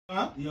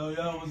Huh? Yo,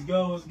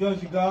 what's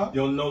good, you guys?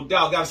 Yo, no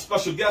doubt. Got a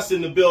special guest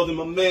in the building,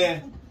 my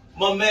man.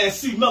 My man,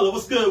 C. Miller.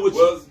 What's good with you?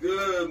 What's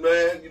good,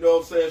 man? You know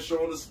what I'm saying?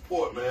 Showing the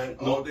support, man.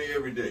 All day,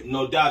 every day.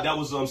 No doubt. That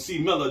was C.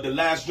 Miller. The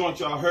last joint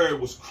y'all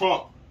heard was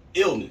Crump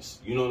Illness.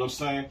 You know what I'm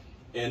saying?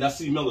 And that's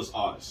C. Miller's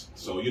artist.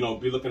 So, you know,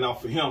 be looking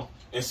out for him.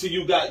 And see,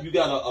 you got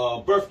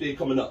a birthday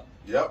coming up.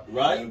 Yep.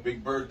 Right? Man,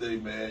 big birthday,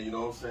 man. You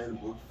know what I'm saying?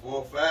 Book 4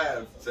 or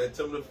 5,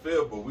 September the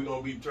 5th, but we're going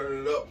to be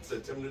turning it up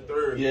September the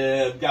 3rd.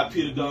 Yeah, got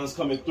Peter Guns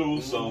coming through,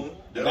 so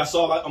Yep. that's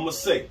all I'm going to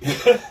say.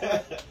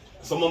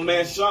 So my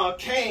man Shawn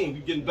Kaine,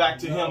 we getting back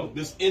to him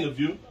this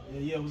interview.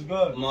 Yeah, what's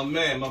good? My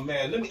man.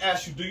 Let me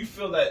ask you, do you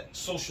feel that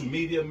social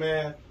media,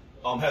 man,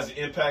 has an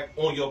impact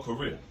on your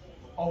career?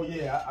 Oh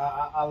yeah,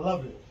 I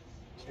love it.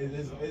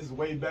 It's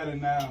way better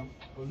now.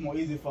 It's more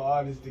easy for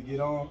artists to get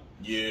on.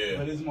 Yeah.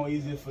 But it's more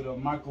easier for the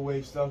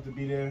microwave stuff to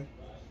be there.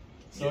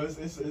 So Yeah.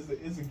 it's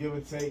a give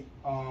and take.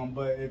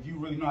 But if you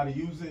really know how to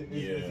use it,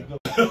 it's a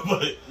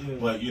good.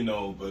 but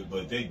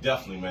they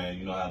definitely, man,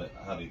 you know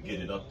how to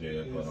get it up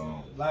there. But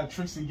a lot of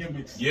tricks and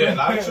gimmicks. yeah, a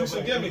lot of tricks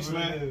and gimmicks,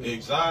 man. Really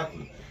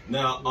Exactly.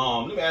 Now,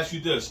 let me ask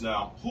you this.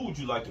 Now, who would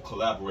you like to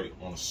collaborate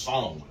on a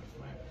song with,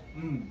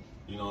 man?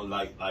 You know,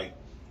 like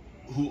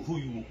who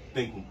you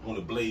think want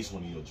to blaze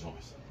one of your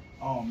joints?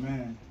 Oh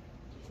man,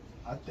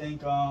 I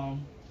think me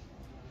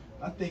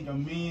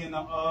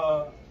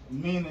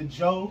and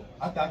Joe.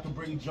 I think I could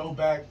bring Joe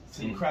back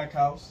to the crack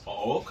house.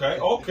 Oh, okay. You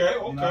know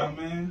what I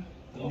mean?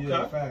 Okay.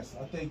 Yeah, fast.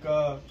 I think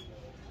a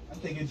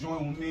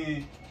joint with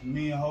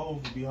me and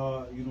Hov would be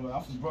hard. You know,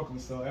 I'm from Brooklyn,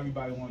 so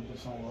everybody wanted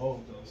this song with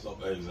Hov though. So.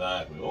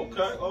 Exactly.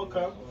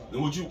 Okay.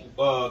 Then would you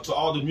to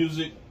all the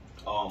music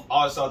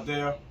artists out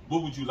there,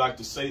 what would you like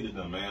to say to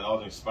them, man? All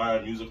the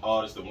inspired music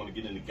artists that want to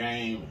get in the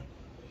game.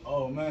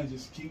 Oh man,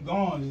 just keep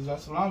going.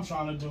 That's what I'm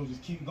trying to do.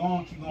 Just keep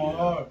going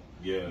hard.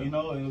 Yeah. You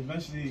know, and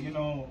eventually, you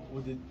know,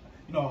 with the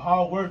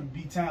hard work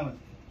beat talent.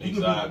 You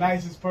could be the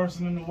nicest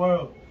person in the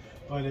world,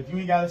 but if you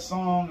ain't got a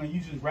song and you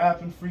just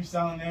rapping,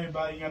 freestyling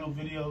everybody, you got no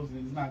videos,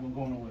 it's not gonna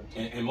go nowhere.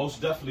 And most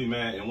definitely,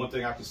 man. And one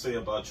thing I can say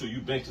about you,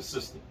 you've been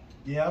consistent.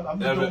 Yeah, I've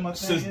been doing my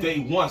thing since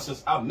day one,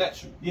 since I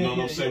met you. You know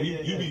what I'm saying?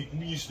 Yeah.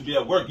 We used to be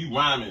at work, you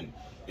rhyming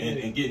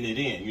and getting it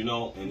in, you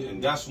know.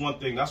 And that's one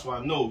thing. That's why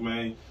I know,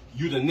 man.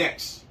 You the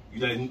next. You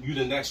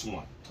the next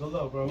one. Good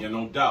luck, bro. Yeah,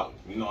 no doubt.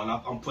 You know, and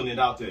I'm putting it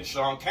out there.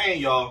 Shawn Kaine,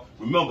 y'all,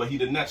 remember, he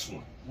the next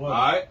one. What?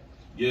 All right?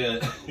 Yeah.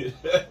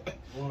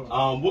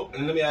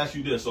 And let me ask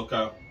you this,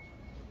 okay?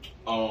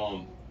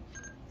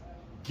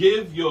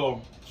 Give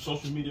your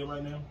social media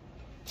right now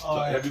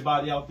to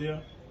everybody out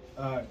there.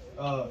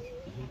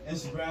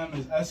 Instagram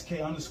is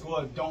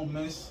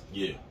sk_don't_miss.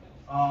 Yeah.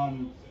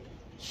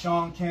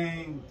 Shawn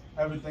Kaine,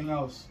 everything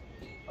else.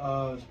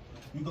 You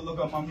can look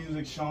up my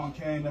music, Shawn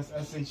Kaine. That's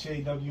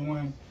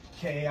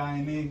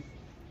SHAWNKAINE,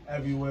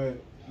 everywhere.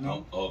 You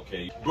know?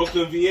 Okay.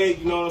 Brooklyn, VA.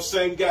 You know what I'm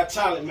saying? We got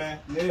talent, man.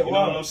 Yeah, you know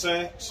what I'm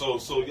saying? So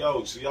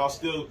y'all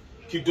still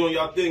keep doing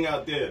y'all thing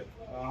out there.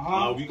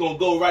 We gonna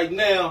go right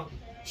now.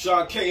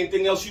 Shawn Kaine,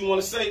 anything else you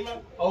want to say, man?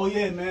 Oh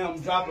yeah, man. I'm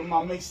dropping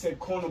my mixtape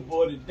Corner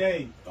Boy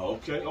today.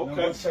 Okay.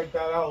 Go check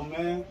that out,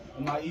 man.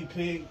 My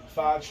EP,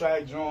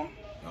 5-track joint.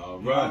 All right.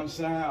 You know what I'm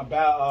saying?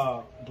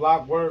 About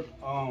block work.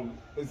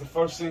 It's the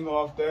first single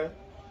off there.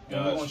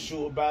 And we're gonna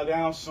shoot it by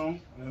down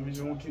soon. And we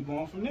just gonna keep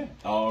going from there.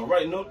 All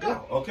right, no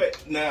doubt. Okay.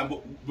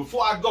 Now,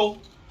 before I go,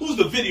 who's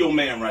the video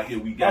man right here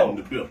we got in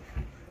the building?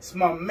 It's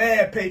my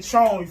man,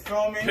 Patron, you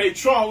feel me?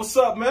 Patron, what's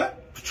up, man?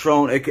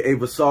 Patron, aka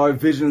Vasari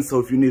Vision. So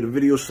if you need a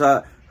video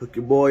shot, hook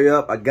your boy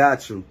up. I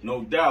got you.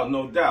 No doubt.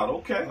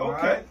 Okay. All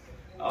right,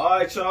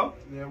 y'all.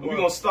 Yeah, we're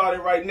gonna start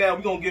it right now.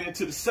 We're gonna get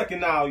into the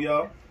second hour,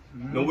 y'all.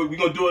 No, we're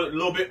gonna do it a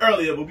little bit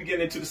earlier, but we're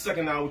getting into the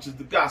second hour, which is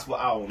the gospel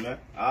hour, man.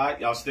 All right,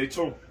 y'all stay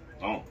tuned.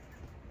 On.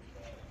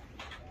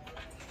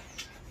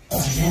 You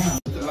know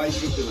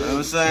what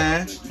I'm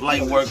saying?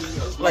 Light work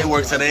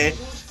today.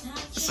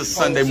 It's a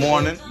Sunday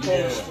morning.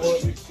 This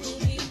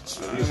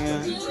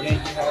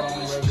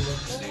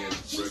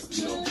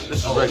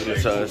is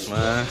regular touch,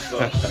 man.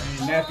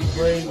 Nappy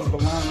Gray with the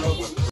line up.